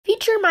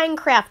future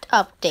Minecraft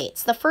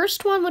updates. The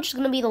first one, which is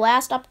going to be the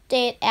last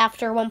update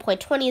after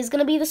 1.20, is going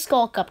to be the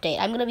Skulk update.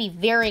 I'm going to be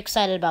very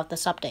excited about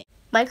this update.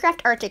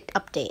 Minecraft Arctic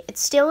update.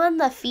 It's still in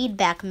the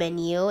feedback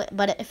menu,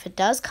 but if it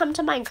does come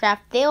to Minecraft,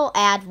 they'll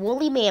add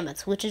woolly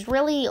mammoths, which is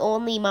really the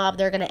only mob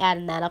they're going to add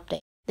in that update.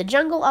 The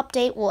jungle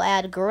update will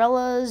add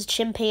gorillas,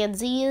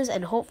 chimpanzees,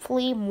 and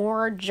hopefully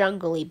more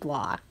jungly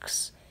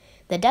blocks.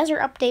 The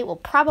desert update will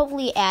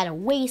probably add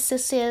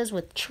oases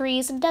with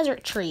trees and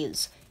desert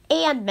trees,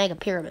 and mega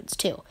pyramids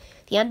too.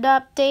 The end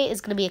update is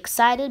going to be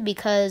excited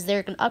because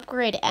they're going to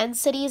upgrade end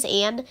cities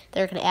and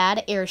they're going to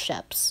add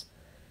airships.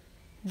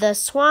 The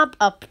swamp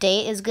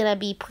update is going to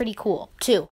be pretty cool too.